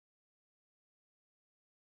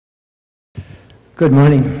Good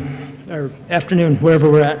morning, or afternoon, wherever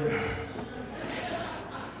we're at.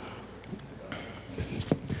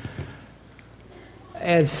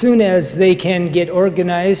 As soon as they can get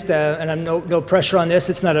organized, and I'm no pressure on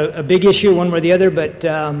this, it's not a big issue one way or the other, but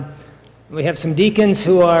we have some deacons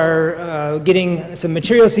who are getting some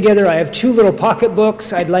materials together. I have 2 little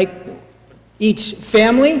pocketbooks. I'd like each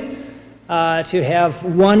family to have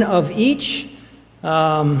one of each.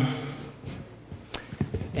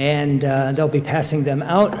 And they'll be passing them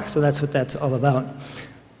out, so that's what that's all about.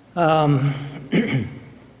 Let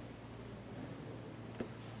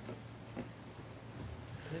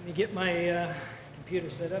me get my computer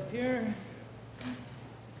set up here.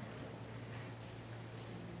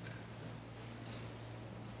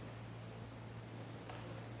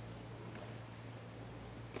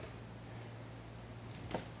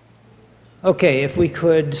 Okay, if we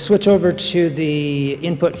could switch over to the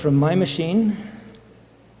input from my machine.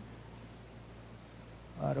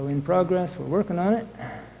 Auto in progress, we're working on it.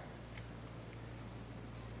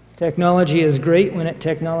 Technology is great when it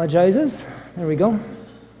technologizes. There we go.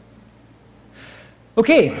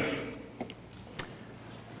 Okay.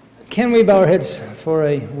 Can we bow our heads for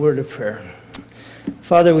a word of prayer?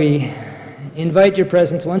 Father, we invite your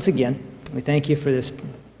presence once again. We thank you for this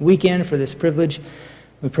weekend, for this privilege.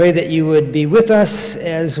 We pray that you would be with us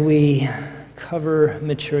as we cover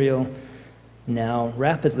material now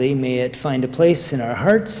rapidly. May it find a place in our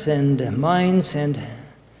hearts and minds, and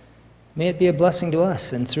may it be a blessing to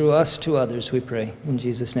us and through us to others, we pray. In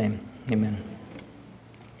Jesus' name, amen.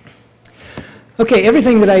 Okay,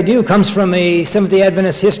 everything that I do comes from a Seventh-day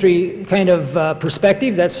Adventist history kind of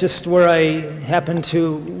perspective. That's just where I happen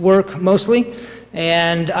to work mostly,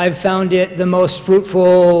 and I've found it the most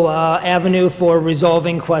fruitful avenue for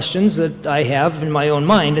resolving questions that I have in my own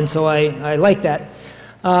mind, and so I like that.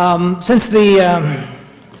 Since the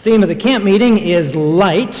theme of the camp meeting is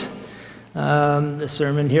light, the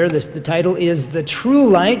sermon here, the title is The True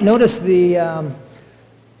Light. Notice the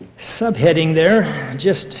subheading there,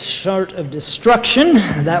 just short of destruction.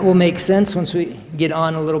 That will make sense once we get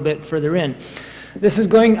on a little bit further in.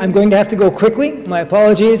 I'm going to have to go quickly. My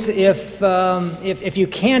apologies. If you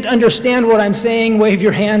can't understand what I'm saying, wave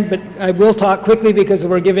your hand, but I will talk quickly because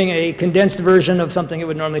we're giving a condensed version of something that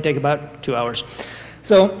would normally take about 2 hours.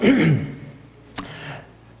 So,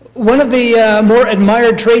 one of the more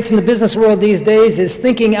admired traits in the business world these days is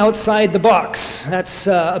thinking outside the box. That's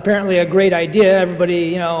apparently a great idea.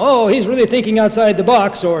 Everybody, oh, he's really thinking outside the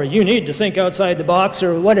box, or you need to think outside the box,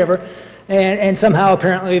 or whatever. And somehow,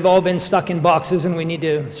 apparently, we've all been stuck in boxes, and we need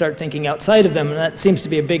to start thinking outside of them. And that seems to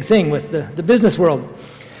be a big thing with the business world.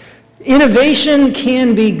 Innovation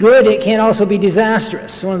can be good. It can also be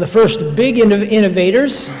disastrous. One of the first big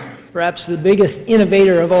innovators, perhaps the biggest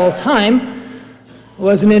innovator of all time,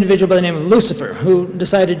 was an individual by the name of Lucifer, who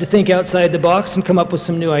decided to think outside the box and come up with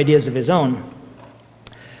some new ideas of his own.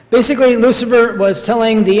 Basically, Lucifer was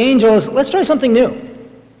telling the angels, let's try something new.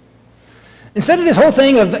 Instead of this whole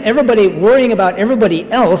thing of everybody worrying about everybody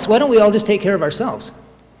else, why don't we all just take care of ourselves?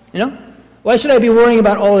 Why should I be worrying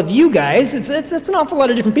about all of you guys? It's an awful lot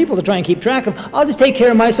of different people to try and keep track of. I'll just take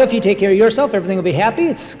care of myself, you take care of yourself, everything will be happy.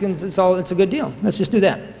 It's a good deal. Let's just do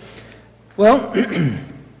that. Well,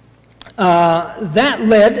 that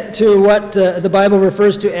led to what the Bible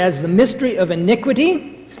refers to as the mystery of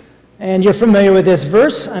iniquity. And you're familiar with this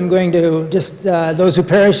verse. I'm going to just, those who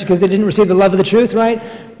perish because they didn't receive the love of the truth, right?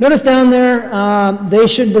 Notice down there, they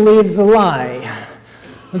should believe the lie.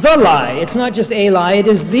 The lie. It's not just a lie, it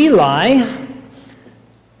is the lie.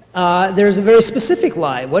 There's a very specific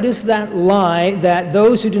lie. What is that lie that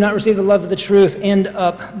those who do not receive the love of the truth end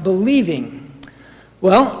up believing?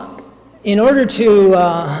 Well, in order to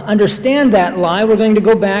understand that lie, we're going to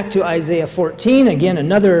go back to Isaiah 14. Again,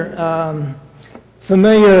 another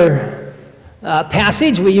familiar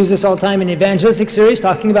passage. We use this all the time in the evangelistic series,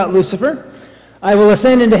 talking about Lucifer. I will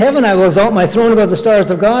ascend into heaven. I will exalt my throne above the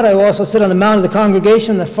stars of God. I will also sit on the mount of the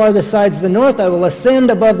congregation, the farthest sides of the north. I will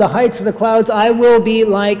ascend above the heights of the clouds. I will be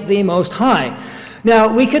like the Most High. Now,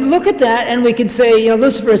 we could look at that and we could say,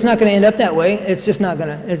 Lucifer is not going to end up that way. It's just not going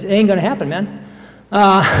to, it ain't going to happen, man.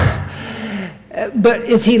 But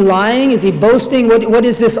is he lying? Is he boasting? What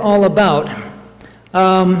is this all about?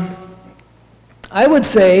 I would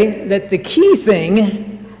say that the key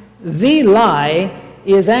thing, the lie,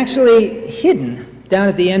 is actually hidden down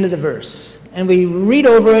at the end of the verse. And we read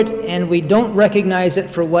over it and we don't recognize it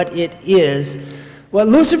for what it is. What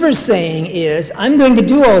Lucifer's saying is, I'm going to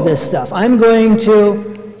do all this stuff. I'm going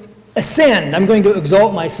to ascend. I'm going to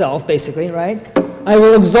exalt myself, basically, right? I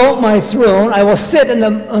will exalt my throne. I will sit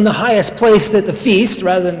on the highest place at the feast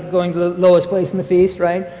rather than going to the lowest place in the feast,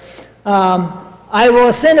 right? I will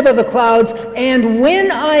ascend above the clouds, and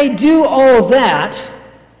when I do all that,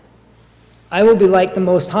 I will be like the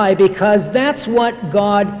Most High, because that's what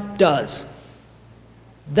God does.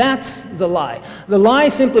 That's the lie. The lie,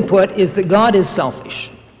 simply put, is that God is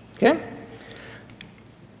selfish. Okay?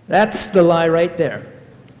 That's the lie right there.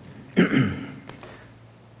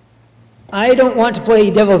 I don't want to play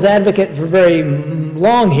devil's advocate for very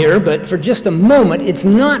long here, but for just a moment, it's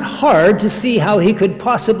not hard to see how he could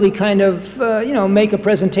possibly kind of, make a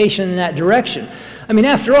presentation in that direction. I mean,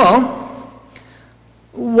 after all,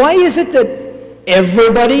 why is it that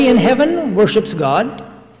everybody in heaven worships God?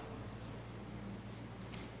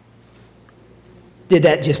 Did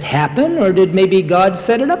that just happen, or did maybe God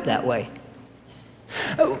set it up that way?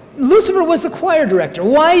 Lucifer was the choir director.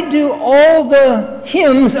 Why do all the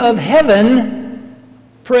hymns of heaven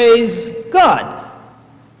praise God?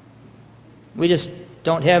 We just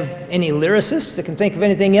don't have any lyricists that can think of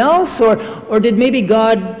anything else? Or did maybe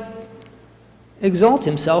God exalt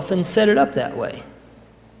himself and set it up that way?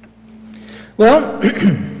 Well,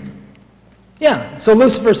 yeah, so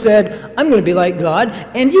Lucifer said, I'm going to be like God,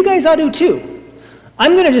 and you guys ought to too.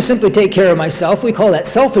 I'm going to just simply take care of myself. We call that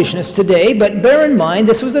selfishness today, but bear in mind,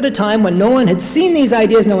 this was at a time when no one had seen these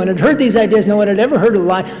ideas, no one had heard these ideas, no one had ever heard a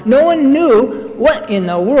lie. No one knew what in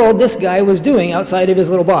the world this guy was doing outside of his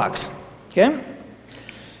little box. Okay?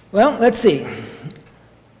 Well, let's see.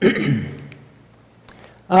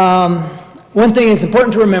 One thing is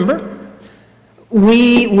important to remember.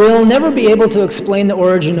 We will never be able to explain the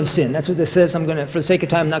origin of sin. That's what this says. For the sake of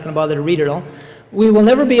time, I'm not going to bother to read it all. We will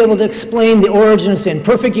never be able to explain the origin of sin.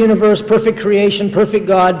 Perfect universe, perfect creation, perfect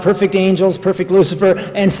God, perfect angels, perfect Lucifer,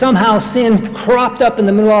 and somehow sin cropped up in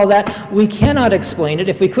the middle of all that. We cannot explain it.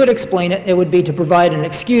 If we could explain it, it would be to provide an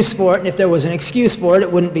excuse for it. And if there was an excuse for it,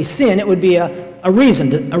 it wouldn't be sin. It would be a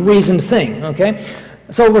reasoned thing. Okay?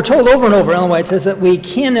 So we're told over and over, Ellen White says that we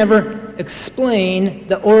can never explain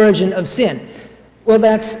the origin of sin. Well,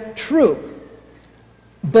 that's true.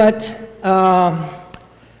 But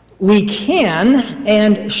we can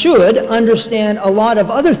and should understand a lot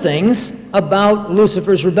of other things about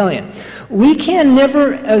Lucifer's rebellion. We can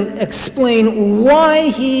never explain why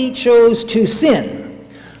he chose to sin.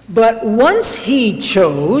 But once he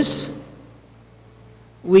chose,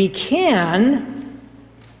 we can,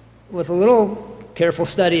 with a little careful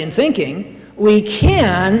study and thinking, we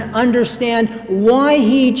can understand why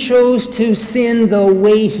he chose to sin the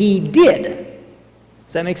way he did.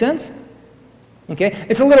 Does that make sense? Okay?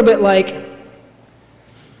 It's a little bit like,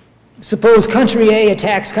 suppose country A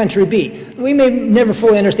attacks country B. We may never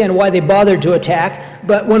fully understand why they bothered to attack,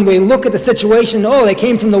 but when we look at the situation, oh, they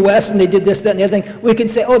came from the west and they did this, that, and the other thing, we could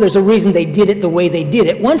say, oh, there's a reason they did it the way they did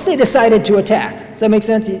it, once they decided to attack. Does that make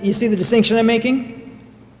sense? You see the distinction I'm making?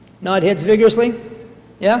 Nod heads vigorously?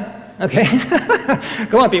 Yeah? Okay.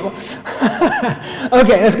 Come on, people.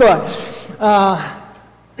 Okay, let's go on.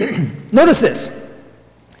 Notice this.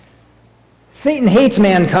 Satan hates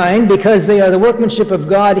mankind because they are the workmanship of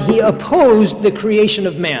God. He opposed the creation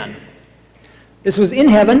of man. This was in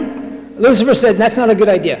heaven. Lucifer said, that's not a good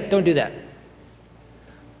idea. Don't do that.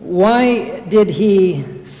 Why did he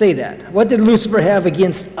say that? What did Lucifer have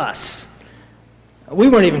against us? We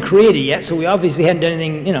weren't even created yet, so we obviously hadn't done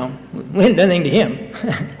anything, we hadn't done anything to him.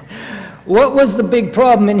 What was the big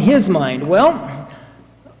problem in his mind? Well,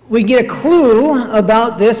 we get a clue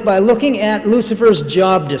about this by looking at Lucifer's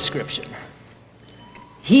job description.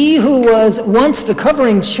 He who was once the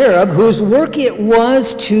covering cherub, whose work it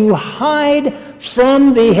was to hide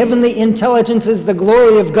from the heavenly intelligences the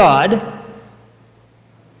glory of God,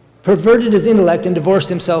 perverted his intellect and divorced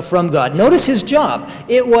himself from God. Notice his job.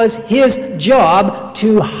 It was his job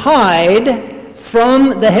to hide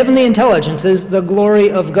from the heavenly intelligences the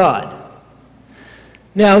glory of God.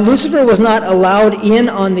 Now, Lucifer was not allowed in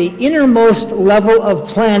on the innermost level of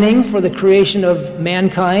planning for the creation of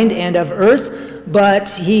mankind and of earth, but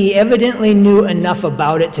he evidently knew enough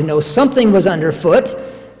about it to know something was underfoot.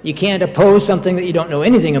 You can't oppose something that you don't know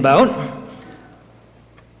anything about.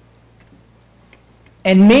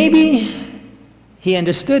 And maybe he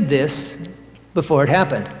understood this before it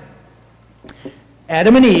happened.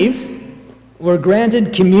 Adam and Eve were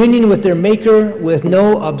granted communion with their Maker with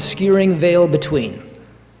no obscuring veil between.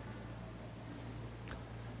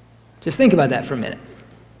 Just think about that for a minute.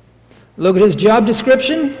 Look at his job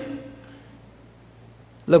description.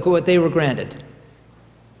 Look at what they were granted.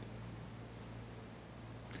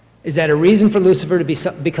 Is that a reason for Lucifer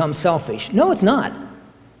to become selfish? No, it's not.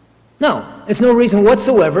 No, it's no reason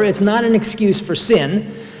whatsoever. It's not an excuse for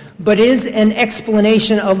sin, but is an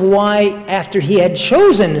explanation of why, after he had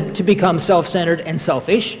chosen to become self-centered and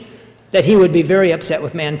selfish, that he would be very upset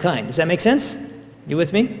with mankind. Does that make sense? You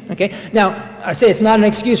with me? Okay. Now, I say it's not an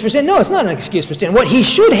excuse for sin. No, it's not an excuse for sin. What he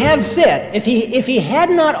should have said, if he had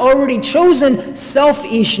not already chosen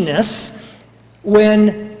selfishness,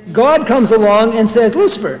 when God comes along and says,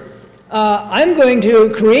 Lucifer, I'm going to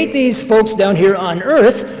create these folks down here on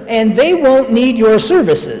earth, and they won't need your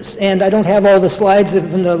services. And I don't have all the slides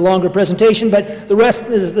from the longer presentation, but the rest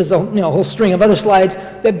is a whole string of other slides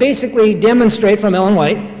that basically demonstrate from Ellen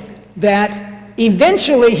White that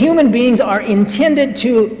eventually human beings are intended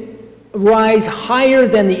to rise higher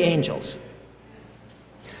than the angels.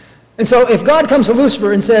 And so if God comes to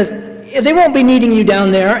Lucifer and says, they won't be needing you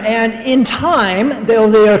down there, and in time, though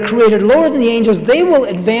they are created lower than the angels, they will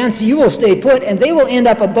advance, you will stay put, and they will end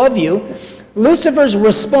up above you. Lucifer's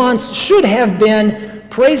response should have been,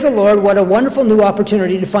 praise the Lord, what a wonderful new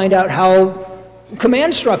opportunity to find out how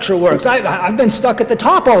command structure works. I've been stuck at the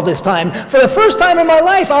top all this time. For the first time in my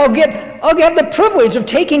life, I'll have the privilege of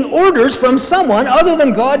taking orders from someone other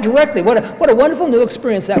than God directly. What a wonderful new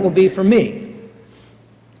experience that will be for me.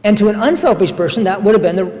 And to an unselfish person, that would have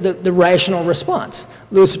been the rational response.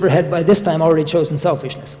 Lucifer had by this time already chosen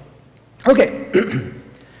selfishness. Okay,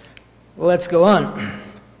 let's go on.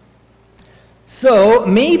 So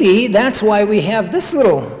maybe that's why we have this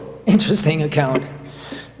little interesting account.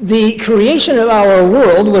 The creation of our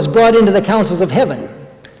world was brought into the councils of heaven.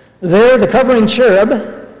 There, the covering cherub,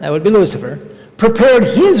 that would be Lucifer, prepared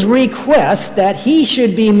his request that he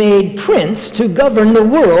should be made prince to govern the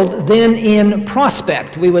world, then in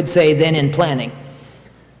prospect, we would say, then in planning.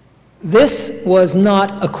 This was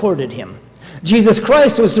not accorded him. Jesus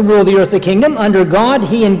Christ was to rule the earthly kingdom. Under God,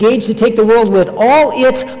 he engaged to take the world with all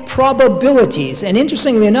its probabilities. And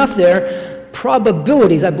interestingly enough there,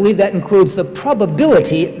 probabilities, I believe that includes the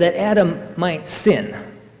probability that Adam might sin.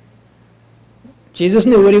 Jesus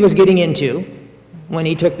knew what he was getting into when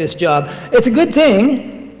he took this job. It's a good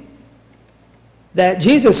thing that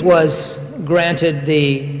Jesus was granted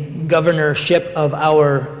the governorship of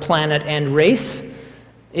our planet and race.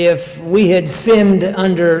 If we had sinned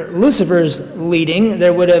under Lucifer's leading,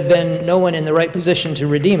 there would have been no one in the right position to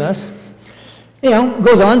redeem us.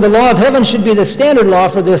 Goes on, the law of heaven should be the standard law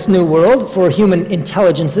for this new world, for human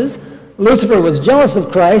intelligences. Lucifer was jealous of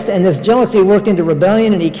Christ, and this jealousy worked into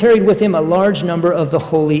rebellion, and he carried with him a large number of the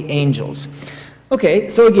holy angels. Okay,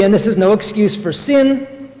 so again, this is no excuse for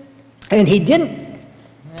sin, and he didn't,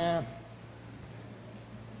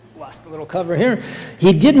 lost a little cover here,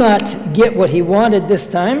 he did not get what he wanted this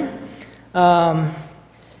time,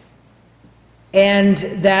 and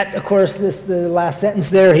that, of course, the last sentence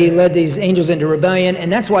there, he led these angels into rebellion,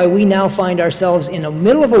 and that's why we now find ourselves in the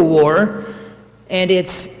middle of a war, and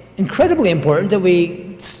it's incredibly important that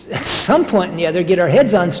we, at some point or the other, get our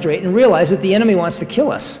heads on straight and realize that the enemy wants to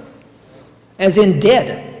kill us. As in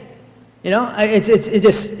dead.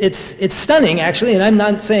 It's stunning, actually, and I'm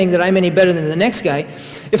not saying that I'm any better than the next guy.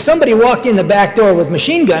 If somebody walked in the back door with a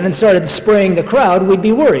machine gun and started spraying the crowd, we'd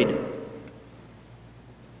be worried.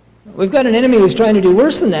 We've got an enemy who's trying to do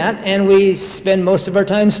worse than that, and we spend most of our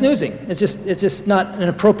time snoozing. It's just not an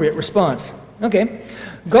appropriate response. Okay.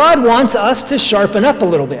 God wants us to sharpen up a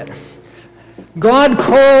little bit. God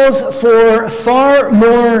calls for far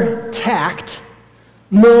more tact,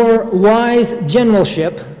 more wise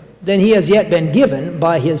generalship than he has yet been given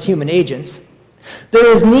by his human agents.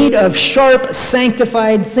 There is need of sharp,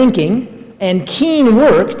 sanctified thinking and keen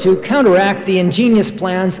work to counteract the ingenious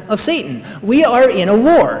plans of Satan. We are in a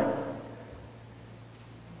war.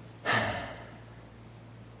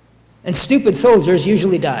 And stupid soldiers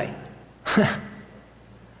usually die.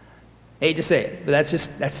 Hate to say it, but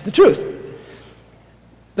that's the truth.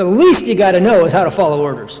 The least you got to know is how to follow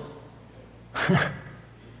orders.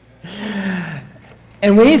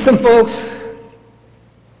 And we need some folks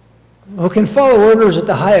who can follow orders at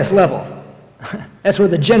the highest level. That's where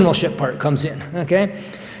the generalship part comes in, okay?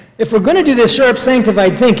 If we're going to do this sharp,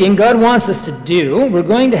 sanctified thinking God wants us to do, we're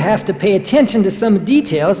going to have to pay attention to some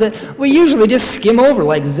details that we usually just skim over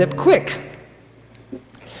like zip quick.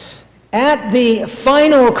 At the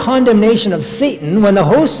final condemnation of Satan, when the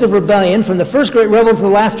hosts of rebellion, from the first great rebel to the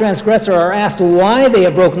last transgressor, are asked why they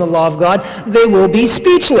have broken the law of God, they will be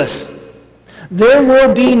speechless. There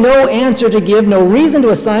will be no answer to give, no reason to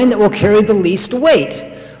assign that will carry the least weight.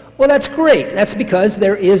 Well, that's great. That's because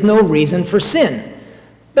there is no reason for sin.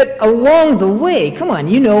 But along the way, come on,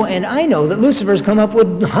 you know and I know that Lucifer's come up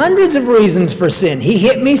with hundreds of reasons for sin. He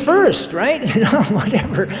hit me first, right?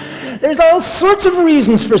 Whatever. There's all sorts of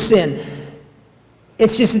reasons for sin.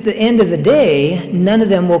 It's just at the end of the day, none of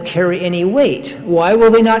them will carry any weight. Why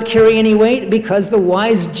will they not carry any weight? Because the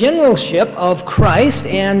wise generalship of Christ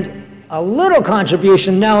and a little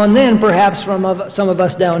contribution now and then, perhaps from some of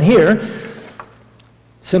us down here,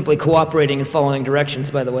 simply cooperating and following directions,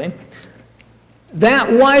 by the way.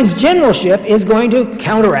 That wise generalship is going to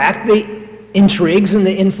counteract the intrigues and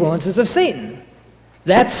the influences of Satan.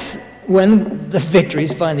 That's when the victory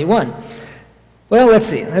is finally won. Well, let's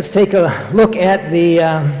see. Let's take a look at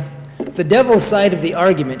the devil's side of the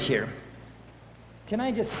argument here. Can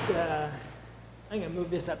I just, I'm going to move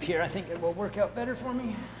this up here. I think it will work out better for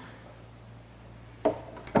me.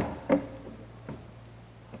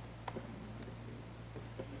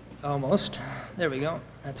 Almost. There we go.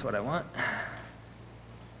 That's what I want.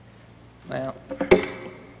 Well,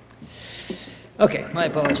 okay, my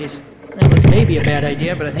apologies. That was maybe a bad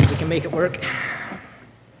idea, but I think we can make it work.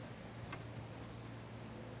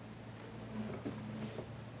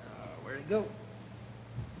 Where'd it go?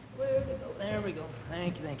 Where'd it go? There we go.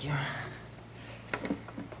 Thank you, thank you.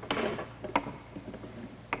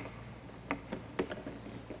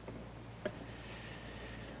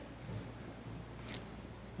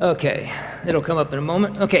 Okay, it'll come up in a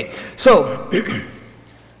moment. Okay, so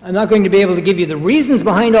I'm not going to be able to give you the reasons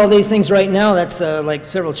behind all these things right now. That's like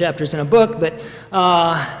several chapters in a book. But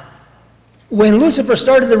when Lucifer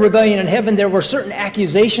started the rebellion in heaven, there were certain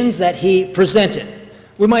accusations that he presented.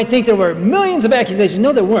 We might think there were millions of accusations.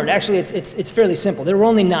 No, there weren't. Actually, it's fairly simple. There were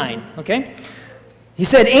only 9, okay? He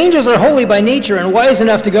said, angels are holy by nature and wise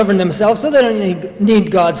enough to govern themselves, so they don't need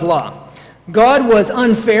God's law. God was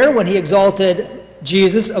unfair when he exalted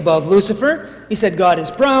Jesus above Lucifer. He said God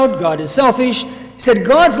is proud, God is selfish. He said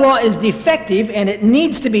God's law is defective and it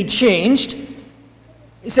needs to be changed.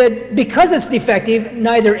 He said because it's defective,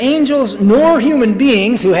 neither angels nor human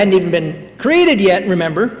beings, who hadn't even been created yet,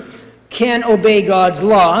 remember, can obey God's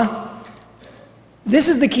law. This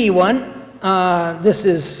is the key one. This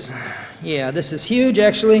is huge,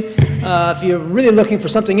 actually. If you're really looking for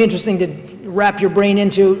something interesting to wrap your brain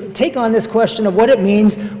into, take on this question of what it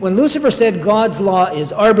means when Lucifer said God's law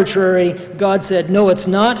is arbitrary. God said, no, it's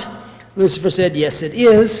not. Lucifer said, yes, it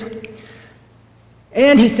is.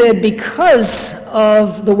 And he said because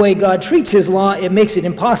of the way God treats his law, it makes it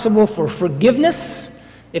impossible for forgiveness.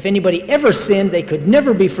 If anybody ever sinned, they could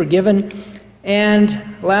never be forgiven. And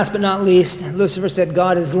last but not least, Lucifer said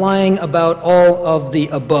God is lying about all of the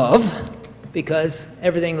above, because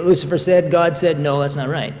everything that Lucifer said, God said, no, that's not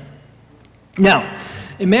right. Now,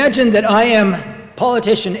 imagine that I am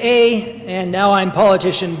politician A, and now I'm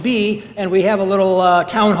politician B, and we have a little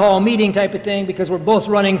town hall meeting type of thing because we're both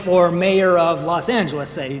running for mayor of Los Angeles,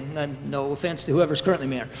 say. No offense to whoever's currently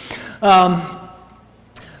mayor.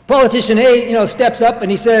 Politician A, steps up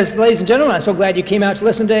and he says, ladies and gentlemen, I'm so glad you came out to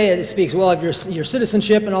listen today. It speaks well of your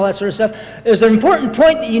citizenship and all that sort of stuff. There's an important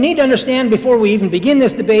point that you need to understand before we even begin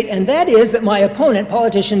this debate, and that is that my opponent,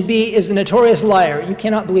 politician B, is a notorious liar. You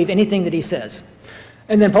cannot believe anything that he says.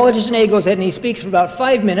 And then politician A goes ahead and he speaks for about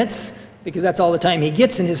 5 minutes, because that's all the time he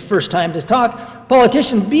gets in his first time to talk.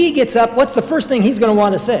 Politician B gets up. What's the first thing he's going to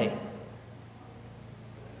want to say?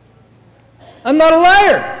 I'm not a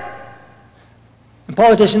liar. And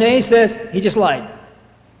politician A says, he just lied.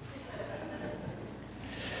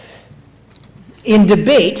 In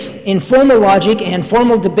debate, in formal logic and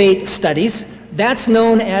formal debate studies, that's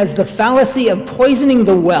known as the fallacy of poisoning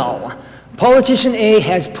the well. Politician A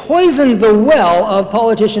has poisoned the well of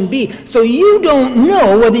politician B, so you don't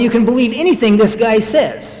know whether you can believe anything this guy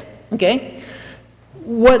says, okay?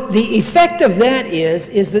 What the effect of that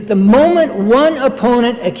is that the moment one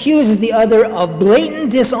opponent accuses the other of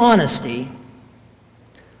blatant dishonesty,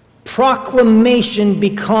 proclamation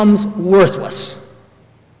becomes worthless.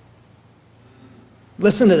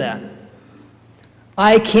 Listen to that.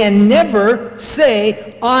 I can never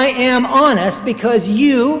say I am honest because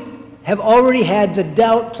you have already had the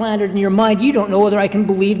doubt planted in your mind. You don't know whether I can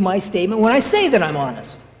believe my statement when I say that I'm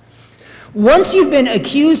honest. Once you've been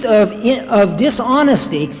accused of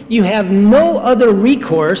dishonesty, you have no other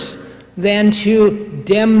recourse than to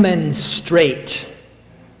demonstrate.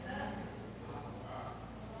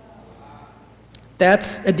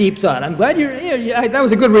 That's a deep thought. I'm glad that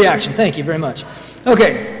was a good reaction. Thank you very much.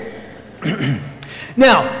 Okay.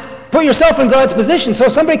 Now, put yourself in God's position. So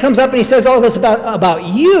somebody comes up and he says all this about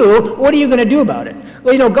you. What are you going to do about it?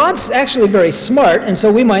 Well, God's actually very smart, and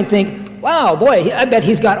so we might think, wow, boy, I bet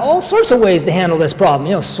he's got all sorts of ways to handle this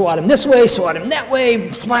problem. Swat him this way, swat him that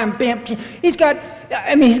way, bam, bam. He's got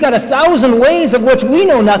 1,000 ways of which we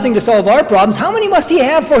know nothing to solve our problems. How many must he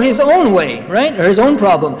have for his own way, right, or his own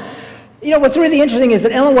problem? What's really interesting is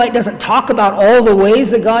that Ellen White doesn't talk about all the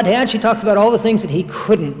ways that God had. She talks about all the things that he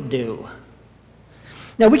couldn't do.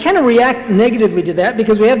 Now, we kind of react negatively to that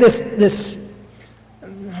because we have this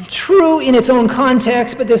true in its own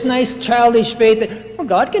context, but this nice childish faith that, well,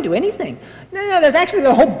 God can do anything. No, there's actually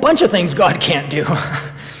a whole bunch of things God can't do.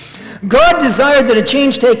 God desired that a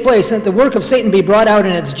change take place and that the work of Satan be brought out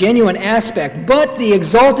in its genuine aspect, but the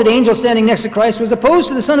exalted angel standing next to Christ was opposed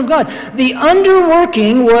to the Son of God. The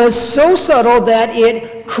underworking was so subtle that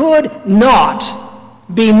it could not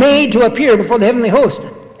be made to appear before the heavenly host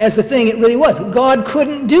as the thing it really was. God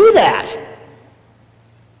couldn't do that.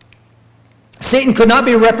 Satan could not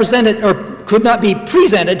be represented or could not be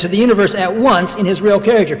presented to the universe at once in his real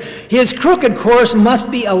character. His crooked course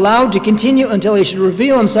must be allowed to continue until he should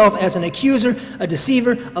reveal himself as an accuser, a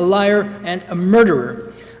deceiver, a liar, and a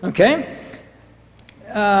murderer. Okay?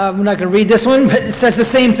 I'm not going to read this one, but it says the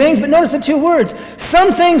same things, but notice the two words.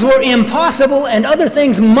 Some things were impossible and other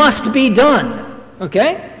things must be done.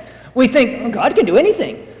 Okay? We think, well, God can do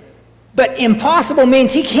anything. But impossible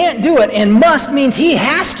means he can't do it, and must means he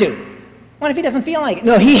has to. What if he doesn't feel like it?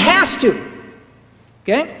 No, he has to.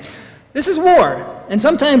 Okay? This is war, and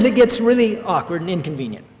sometimes it gets really awkward and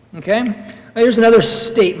inconvenient. Okay? Here's another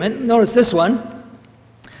statement. Notice this one.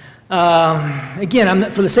 Again,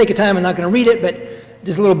 for the sake of time, I'm not going to read it, but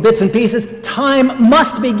just little bits and pieces. Time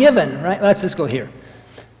must be given, right? Let's just go here.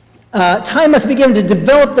 Time must be given to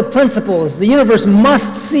develop the principles. The universe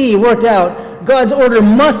must see worked out. God's order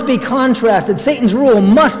must be contrasted. Satan's rule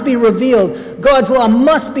must be revealed. God's law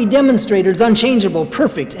must be demonstrated as unchangeable,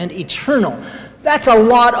 perfect, and eternal. That's a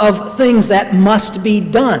lot of things that must be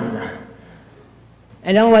done.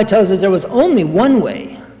 And Ellen White tells us there was only one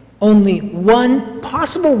way, only one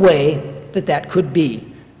possible way that could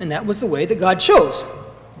be. And that was the way that God chose,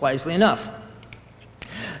 wisely enough.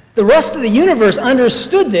 The rest of the universe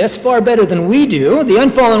understood this far better than we do. The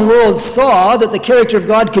unfallen world saw that the character of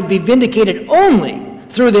God could be vindicated only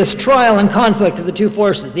through this trial and conflict of the two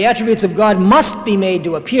forces. The attributes of God must be made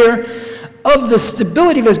to appear. Of the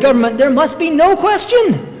stability of his government, there must be no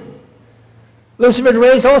question. Lucifer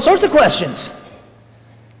raised all sorts of questions.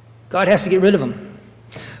 God has to get rid of them.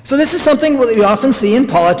 So this is something that we often see in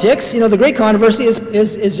politics. You know, the great controversy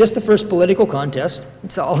is just the first political contest.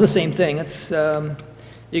 It's all the same thing. It's...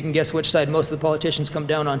 you can guess which side most of the politicians come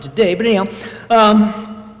down on today. But anyhow,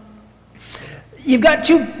 you've got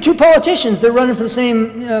two politicians. They're running for the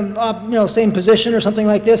same position or something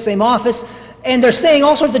like this, same office, and they're saying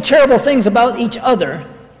all sorts of terrible things about each other.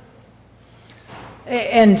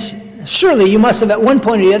 And surely you must have at one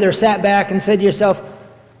point or the other sat back and said to yourself,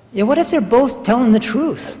 yeah, what if they're both telling the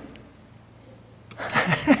truth?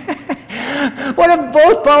 What if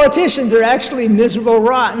both politicians are actually miserable,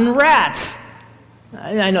 rotten rats?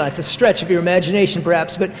 I know it's a stretch of your imagination,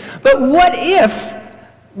 perhaps, but what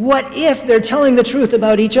if they're telling the truth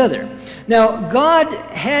about each other? Now, God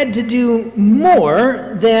had to do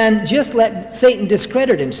more than just let Satan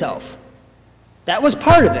discredit himself. That was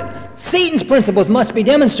part of it. Satan's principles must be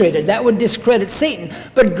demonstrated. That would discredit Satan.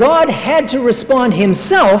 But God had to respond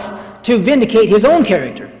himself to vindicate his own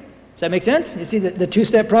character. Does that make sense? You see the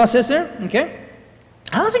two-step process there? Okay.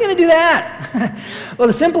 How is he going to do that? Well,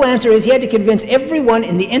 the simple answer is he had to convince everyone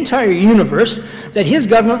in the entire universe that his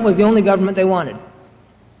government was the only government they wanted.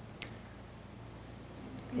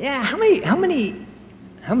 Yeah, how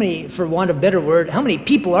many, for want of a better word, how many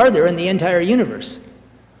people are there in the entire universe?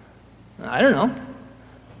 I don't know.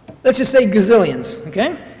 Let's just say gazillions,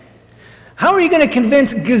 okay? How are you going to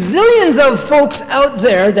convince gazillions of folks out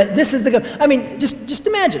there that this is the government? I mean, just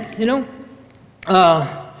imagine, you know.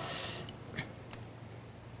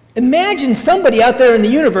 Imagine somebody out there in the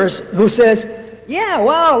universe who says, yeah,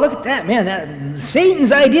 wow, look at that, man,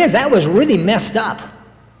 Satan's ideas, that was really messed up.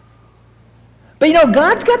 But you know,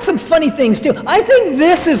 God's got some funny things too. I think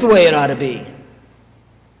this is the way it ought to be.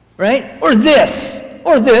 Right? Or this,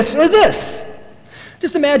 or this, or this.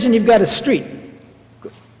 Just imagine you've got a street.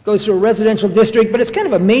 Goes through a residential district, but it's kind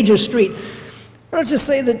of a major street. Let's just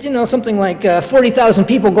say that, you know, something like 40,000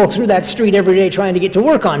 people go through that street every day trying to get to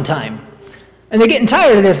work on time. And they're getting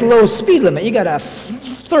tired of this low speed limit. You got a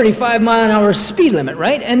 35-mile-an-hour speed limit,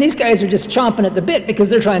 right? And these guys are just chomping at the bit because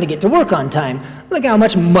they're trying to get to work on time. Look how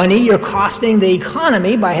much money you're costing the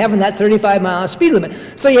economy by having that 35-mile speed limit.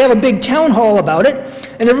 So you have a big town hall about it,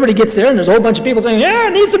 and everybody gets there, and there's a whole bunch of people saying, yeah,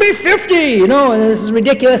 it needs to be 50, you know, and this is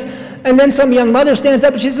ridiculous. And then some young mother stands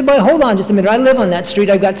up and she says, but hold on just a minute, I live on that street,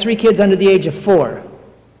 I've got 3 kids under the age of 4.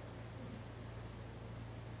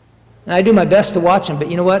 And I do my best to watch them, but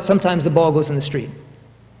you know what? Sometimes the ball goes in the street.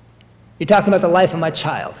 You're talking about the life of my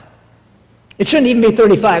child. It shouldn't even be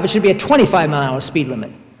 35. It should be a 25-mile-an-hour speed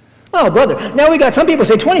limit. Oh, brother, now we got some people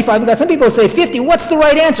say 25. We got some people say 50. What's the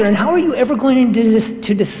right answer? And how are you ever going to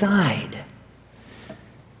decide?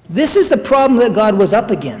 This is the problem that God was up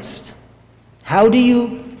against. How do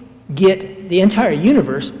you get the entire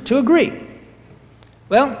universe to agree?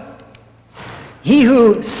 Well, He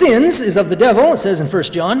who sins is of the devil, it says in 1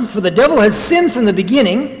 John, for the devil has sinned from the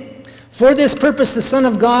beginning. For this purpose the Son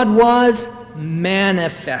of God was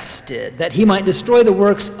manifested, that he might destroy the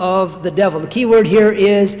works of the devil. The key word here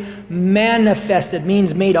is manifested,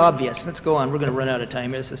 means made obvious. Let's go on. We're going to run out of time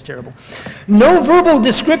here. This is terrible. No verbal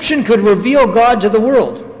description could reveal God to the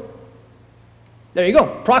world. There you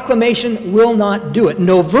go. Proclamation will not do it.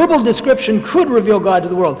 No verbal description could reveal God to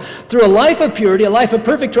the world. Through a life of purity, a life of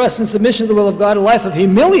perfect trust and submission to the will of God, a life of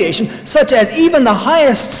humiliation, such as even the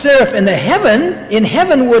highest seraph in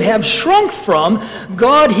heaven would have shrunk from,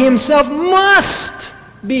 God himself must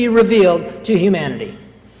be revealed to humanity.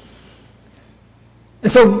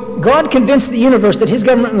 And so God convinced the universe that his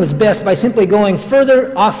government was best by simply going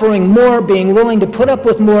further, offering more, being willing to put up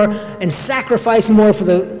with more, and sacrifice more for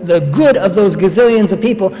the good of those gazillions of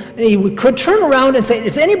people. And he could turn around and say,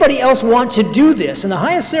 does anybody else want to do this? And the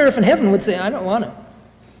highest seraph in heaven would say, I don't want to.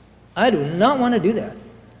 I do not want to do that.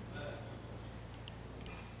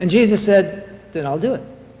 And Jesus said, then I'll do it.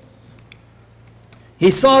 He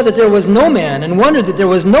saw that there was no man and wondered that there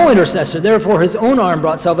was no intercessor. Therefore, his own arm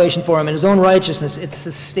brought salvation for him, and his own righteousness, it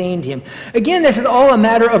sustained him. Again, this is all a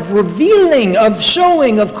matter of revealing, of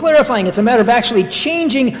showing, of clarifying. It's a matter of actually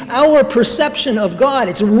changing our perception of God.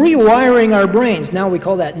 It's rewiring our brains. Now we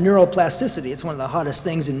call that neuroplasticity. It's one of the hottest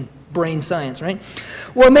things in brain science, right?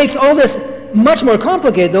 What makes all this much more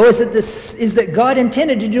complicated, though, is that God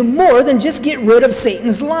intended to do more than just get rid of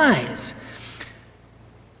Satan's lies.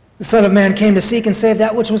 The Son of Man came to seek and save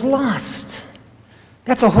that which was lost.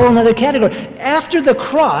 That's a whole other category. After the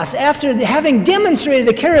cross, after having demonstrated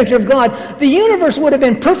the character of God, the universe would have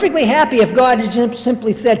been perfectly happy if God had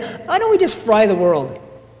simply said, why don't we just fry the world?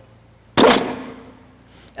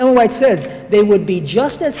 Ellen White says they would be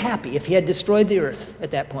just as happy if he had destroyed the earth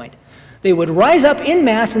at that point. They would rise up in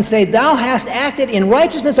mass and say, thou hast acted in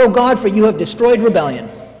righteousness, O God, for you have destroyed rebellion.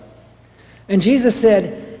 And Jesus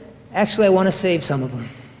said, actually, I want to save some of them.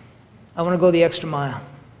 I want to go the extra mile.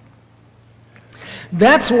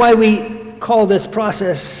 That's why we call this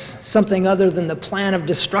process something other than the plan of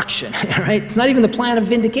destruction, right? It's not even the plan of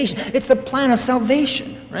vindication. It's the plan of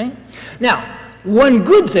salvation, right? Now, one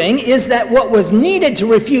good thing is that what was needed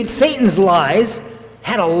to refute Satan's lies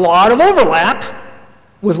had a lot of overlap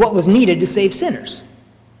with what was needed to save sinners.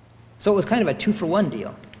 So it was kind of a 2-for-1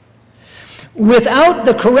 deal. Without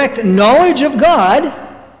the correct knowledge of God,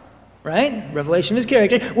 right? Revelation of his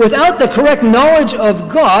character. Without the correct knowledge of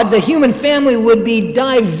God, the human family would be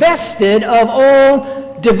divested of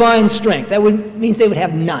all divine strength. That means they would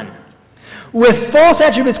have none. With false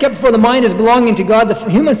attributes kept before the mind as belonging to God, the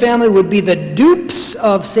human family would be the dupes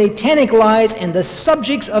of satanic lies and the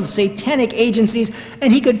subjects of satanic agencies,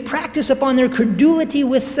 and he could practice upon their credulity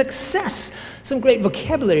with success. Some great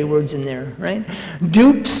vocabulary words in there, right?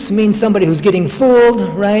 Dupes means somebody who's getting fooled,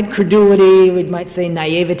 right? Credulity, we might say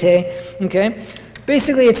naivete, okay?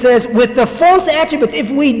 Basically it says, with the false attributes,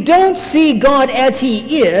 if we don't see God as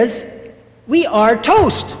he is, we are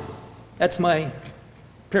toast. That's my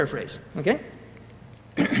paraphrase, okay?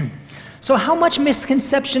 So how much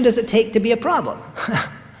misconception does it take to be a problem?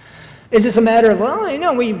 Is this a matter of, well, you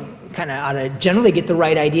know, we kind of ought to generally get the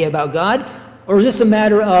right idea about God? Or is this a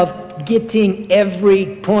matter of getting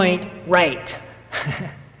every point right?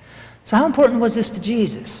 So how important was this to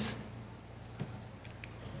Jesus?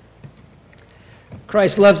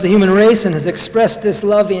 Christ loves the human race and has expressed this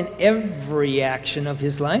love in every action of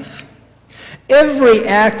his life. Every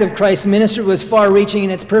act of Christ's ministry was far-reaching in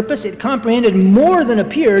its purpose. It comprehended more than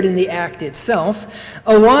appeared in the act itself.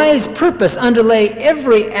 A wise purpose underlay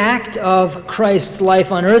every act of Christ's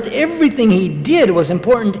life on earth. Everything he did was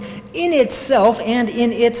important in itself and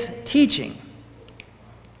in its teaching.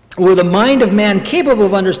 Were the mind of man capable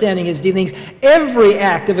of understanding his dealings, every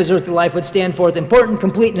act of his earthly life would stand forth important,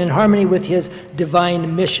 complete, and in harmony with his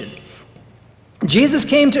divine mission. Jesus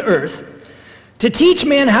came to earth to teach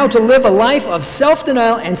man how to live a life of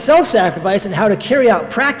self-denial and self-sacrifice and how to carry out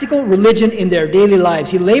practical religion in their daily lives.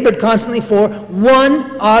 He labored constantly for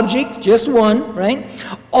one object, just one, right?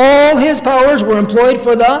 All his powers were employed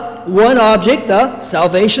for the one object, the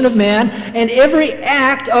salvation of man, and every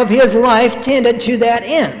act of his life tended to that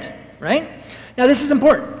end, right? Now this is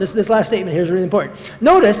important. This last statement here is really important.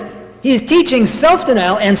 Notice, he's teaching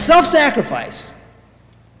self-denial and self-sacrifice.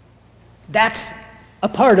 That's a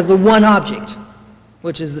part of the one object,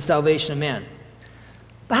 which is the salvation of man.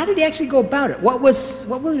 But how did he actually go about it? What were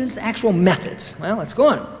his actual methods? Well, let's go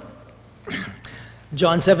on.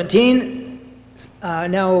 John 17,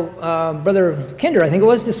 Brother Kinder, I think it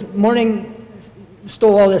was, this morning,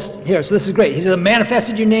 stole all this here. So this is great. He says,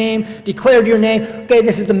 manifested your name, declared your name. Okay,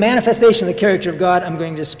 this is the manifestation of the character of God. I'm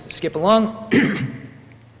going to just skip along.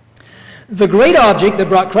 The great object that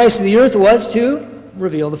brought Christ to the earth was to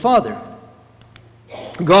reveal the Father.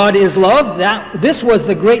 God is love. This was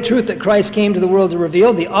the great truth that Christ came to the world to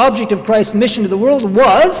reveal. The object of Christ's mission to the world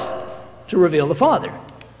was to reveal the Father.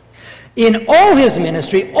 In all his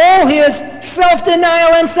ministry, all his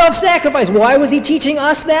self-denial and self-sacrifice. Why was he teaching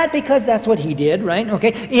us that? Because that's what he did, right?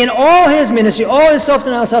 Okay. In all his ministry, all his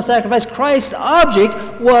self-denial and self-sacrifice, Christ's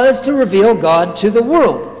object was to reveal God to the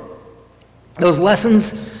world. Those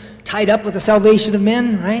lessons tied up with the salvation of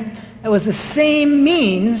men, right? That was the same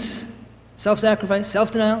means, self-sacrifice,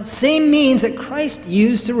 self-denial, same means that Christ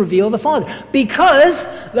used to reveal the Father. Because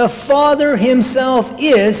the Father himself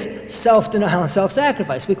is self-denial and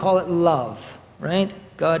self-sacrifice. We call it love, right?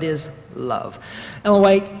 God is love. Ellen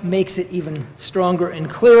White makes it even stronger and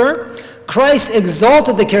clearer. Christ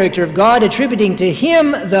exalted the character of God, attributing to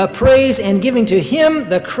him the praise and giving to him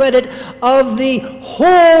the credit of the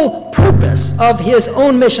whole purpose of his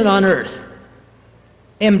own mission on earth.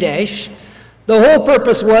 The whole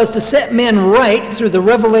purpose was to set men right through the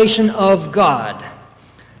revelation of God.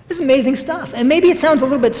 This is amazing stuff. And maybe it sounds a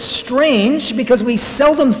little bit strange because we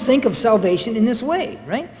seldom think of salvation in this way,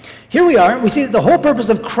 right? Here we are. We see that the whole purpose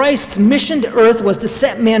of Christ's mission to earth was to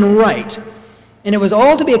set men right. And it was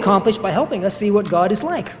all to be accomplished by helping us see what God is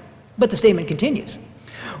like. But the statement continues.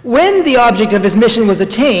 When the object of his mission was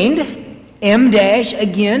attained,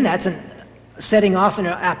 again, that's setting off in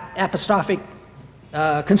an apostrophic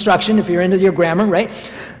construction, if you're into your grammar, right?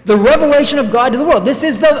 The revelation of God to the world. This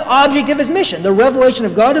is the object of his mission, the revelation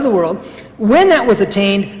of God to the world. When that was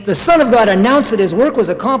attained, the Son of God announced that his work was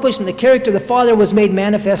accomplished and the character of the Father was made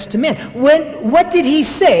manifest to men. What did he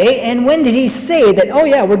say, and when did he say that, oh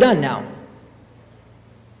yeah, we're done now?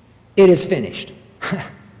 It is finished.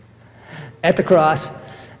 At the cross,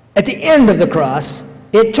 at the end of the cross,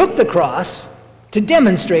 it took the cross to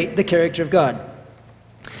demonstrate the character of God.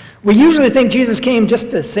 We usually think Jesus came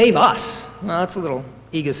just to save us. Well, that's a little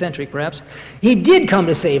egocentric, perhaps. He did come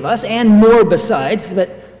to save us, and more besides,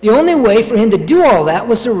 but the only way for him to do all that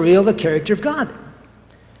was to reveal the character of God.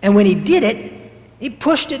 And when he did it, he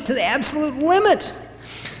pushed it to the absolute limit.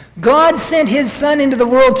 God sent his Son into the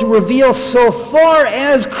world to reveal, so far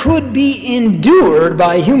as could be endured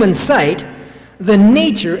by human sight, the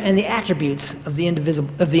nature and the attributes of the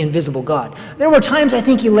invisible God. There were times I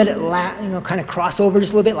think he let it kind of cross over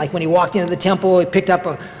just a little bit, like when he walked into the temple, he picked up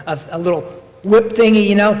a little whip thingy,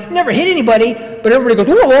 He never hit anybody, but everybody goes,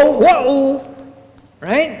 whoa, whoa,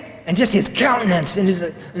 right? And just his countenance, and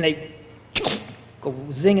they go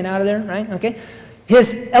zinging out of there, right? Okay.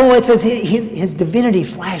 Ellen White says his divinity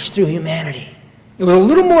flashed through humanity. It was a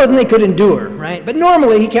little more than they could endure, right? But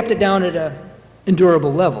normally he kept it down at an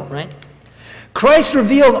endurable level, right? Christ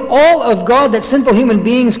revealed all of God that sinful human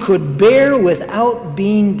beings could bear without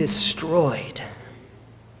being destroyed.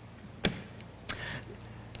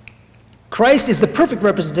 Christ is the perfect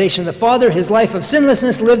representation of the Father. His life of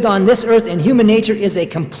sinlessness lived on this earth in human nature is a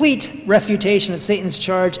complete refutation of Satan's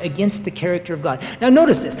charge against the character of God. Now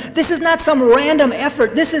notice this. This is not some random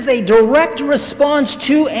effort. This is a direct response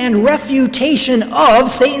to and refutation of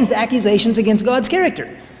Satan's accusations against God's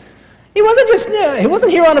character. He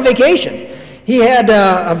wasn't here on a vacation. He had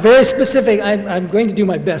a very specific, I'm going to do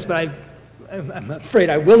my best, but I'm afraid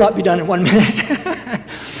I will not be done in 1 minute.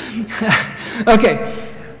 Okay.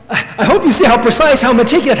 I hope you see how precise, how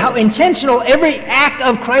meticulous, how intentional every act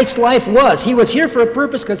of Christ's life was. He was here for a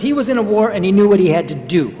purpose because he was in a war and he knew what he had to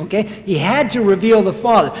do, okay? He had to reveal the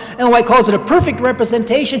Father. Ellen White calls it a perfect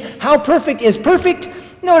representation. How perfect is perfect?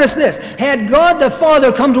 Notice this. Had God the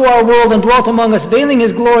Father come to our world and dwelt among us, veiling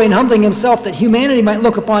his glory and humbling himself that humanity might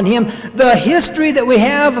look upon him, the history that we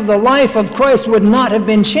have of the life of Christ would not have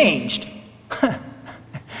been changed.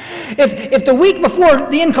 If the week before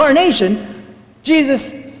the incarnation,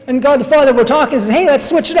 Jesus and God the Father were talking and said, hey, let's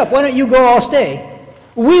switch it up. Why don't you go, I'll stay?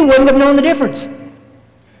 We wouldn't have known the difference.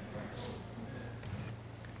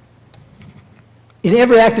 In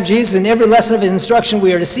every act of Jesus, in every lesson of his instruction,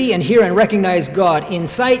 we are to see and hear and recognize God. In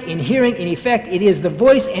sight, in hearing, in effect, it is the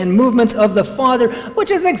voice and movements of the Father,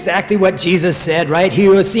 which is exactly what Jesus said, right? He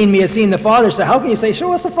who has seen me has seen the Father. So how can you say,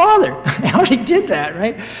 show us the Father? I already did that,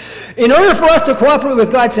 right? In order for us to cooperate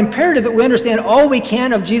with God, it's imperative that we understand all we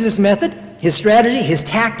can of Jesus' method, his strategy, his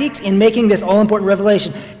tactics in making this all-important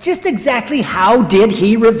revelation. Just exactly how did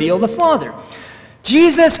he reveal the Father?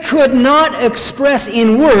 Jesus could not express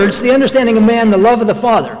in words the understanding of man, the love of the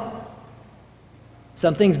Father.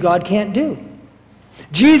 Some things God can't do.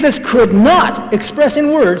 Jesus could not express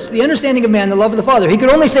in words the understanding of man the love of the Father. He could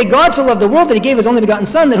only say, God so loved the world that he gave his only begotten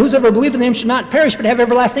Son, that whosoever believeth in him should not perish but have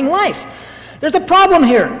everlasting life. There's a problem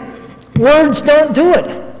here. Words don't do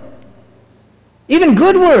it. Even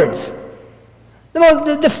good words.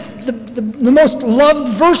 The most loved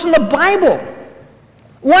verse in the Bible.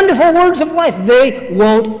 Wonderful words of life. They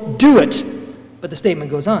won't do it. But the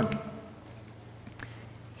statement goes on.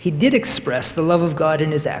 He did express the love of God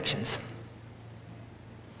in his actions.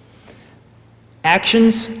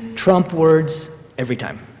 Actions trump words every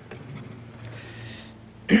time.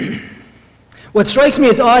 What strikes me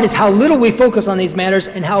as odd is how little we focus on these matters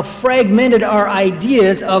and how fragmented our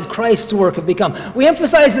ideas of Christ's work have become. We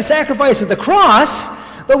emphasize the sacrifice of the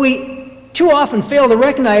cross, but we too often fail to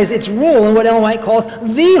recognize its role in what Ellen White calls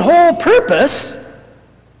the whole purpose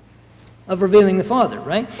of revealing the Father,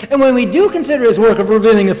 right? And when we do consider his work of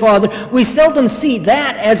revealing the Father, we seldom see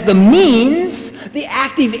that as the means, the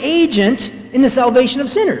active agent in the salvation of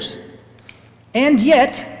sinners. And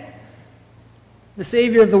yet, the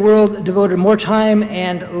Savior of the world devoted more time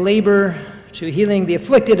and labor to healing the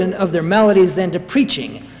afflicted and of their maladies than to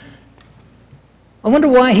preaching. I wonder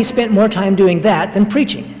why he spent more time doing that than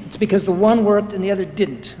preaching. It's because the one worked and the other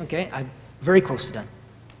didn't, okay? I'm very close to done.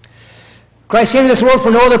 Christ came to this world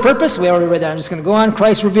for no other purpose. We already read that. I'm just going to go on.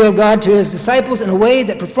 Christ revealed God to his disciples in a way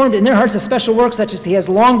that performed in their hearts a special work such as he has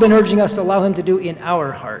long been urging us to allow him to do in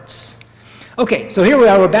our hearts. Okay, so here we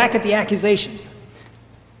are. We're back at the accusations.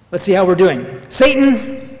 Let's see how we're doing.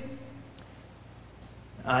 Satan,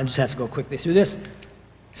 I just have to go quickly through this.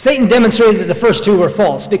 Satan demonstrated that the first two were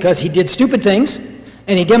false because he did stupid things,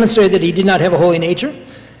 and he demonstrated that he did not have a holy nature,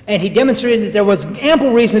 and he demonstrated that there was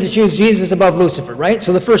ample reason to choose Jesus above Lucifer, right?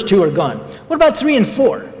 So the first two are gone. What about 3 and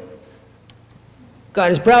 4?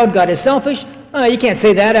 God is proud, God is selfish. You can't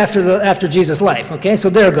say that after Jesus' life, okay? So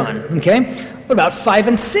they're gone, okay? What about 5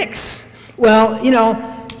 and 6? Well, you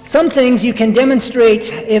know, some things you can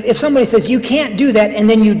demonstrate. If somebody says you can't do that and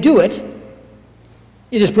then you do it,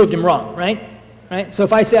 you just proved him wrong, right? Right? So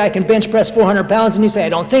if I say I can bench press 400 pounds and you say I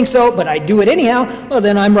don't think so, but I do it anyhow, well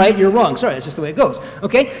then I'm right, you're wrong. Sorry, that's just the way it goes.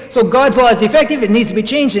 Okay? So God's law is defective, it needs to be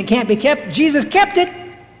changed, it can't be kept. Jesus kept it.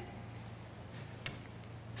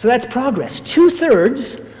 So that's progress.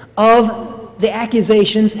 2/3 of the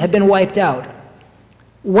accusations have been wiped out.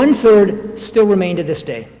 1/3 still remain to this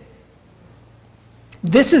day.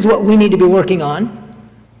 This is what we need to be working on.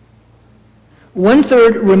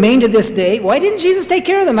 1/3 remain to this day. Why didn't Jesus take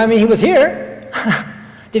care of them? I mean, he was here.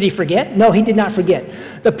 Did he forget? No, he did not forget.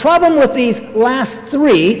 The problem with these last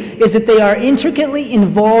 3 is that they are intricately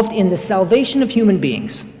involved in the salvation of human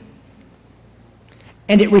beings.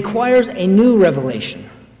 And it requires a new revelation,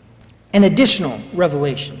 an additional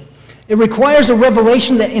revelation. It requires a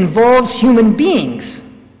revelation that involves human beings.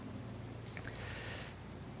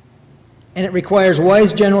 And it requires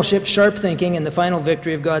wise generalship, sharp thinking, and the final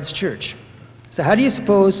victory of God's church. So how do you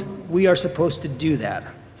suppose we are supposed to do that?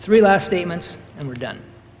 3 last statements, and we're done.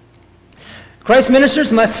 Christ's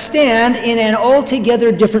ministers must stand in an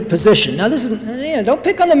altogether different position. Now, this is, don't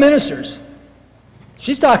pick on the ministers.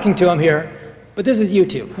 She's talking to them here, but this is you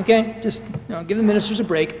too, okay? Just give the ministers a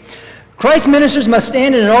break. Christ's ministers must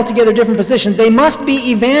stand in an altogether different position. They must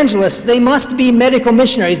be evangelists. They must be medical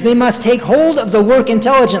missionaries. They must take hold of the work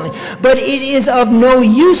intelligently. But it is of no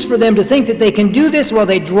use for them to think that they can do this while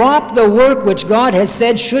they drop the work which God has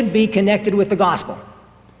said should be connected with the gospel.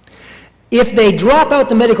 If they drop out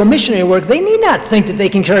the medical missionary work, they need not think that they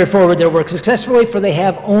can carry forward their work successfully, for they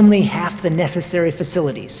have only half the necessary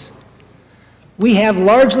facilities. We have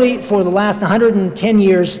largely, for the last 110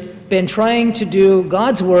 years, been trying to do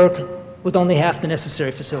God's work with only half the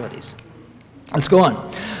necessary facilities. Let's go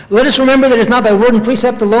on. Let us remember that it is not by word and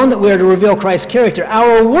precept alone that we are to reveal Christ's character.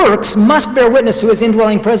 Our works must bear witness to his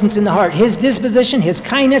indwelling presence in the heart. His disposition, his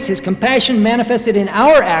kindness, his compassion manifested in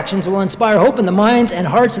our actions will inspire hope in the minds and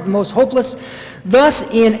hearts of the most hopeless.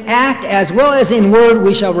 Thus, in act as well as in word,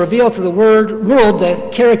 we shall reveal to the world the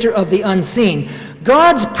character of the unseen.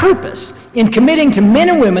 God's purpose in committing to men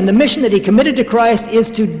and women the mission that he committed to Christ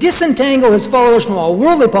is to disentangle his followers from all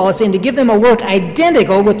worldly policy and to give them a work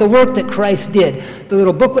identical with the work that Christ did. The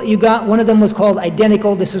little booklet you got, one of them was called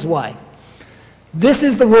Identical. This is why. This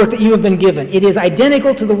is the work that you have been given. It is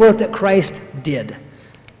identical to the work that Christ did.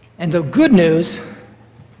 And the good news,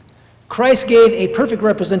 Christ gave a perfect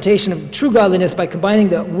representation of true godliness by combining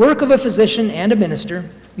the work of a physician and a minister,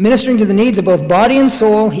 ministering to the needs of both body and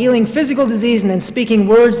soul, healing physical disease, and then speaking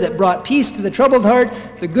words that brought peace to the troubled heart.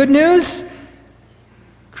 The good news,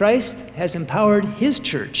 Christ has empowered his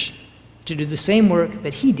church to do the same work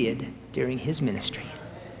that he did during his ministry.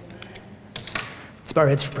 Let's bow our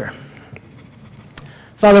heads for prayer.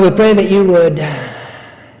 Father, we pray that you would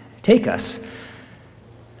take us,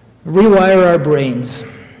 rewire our brains,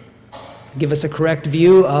 give us a correct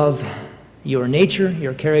view of your nature,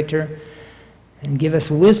 your character, and give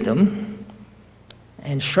us wisdom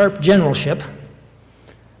and sharp generalship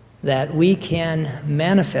that we can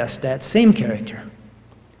manifest that same character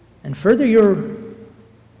and further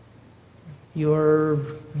your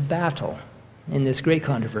battle in this great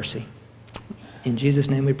controversy. In Jesus'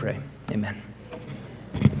 name we pray. Amen.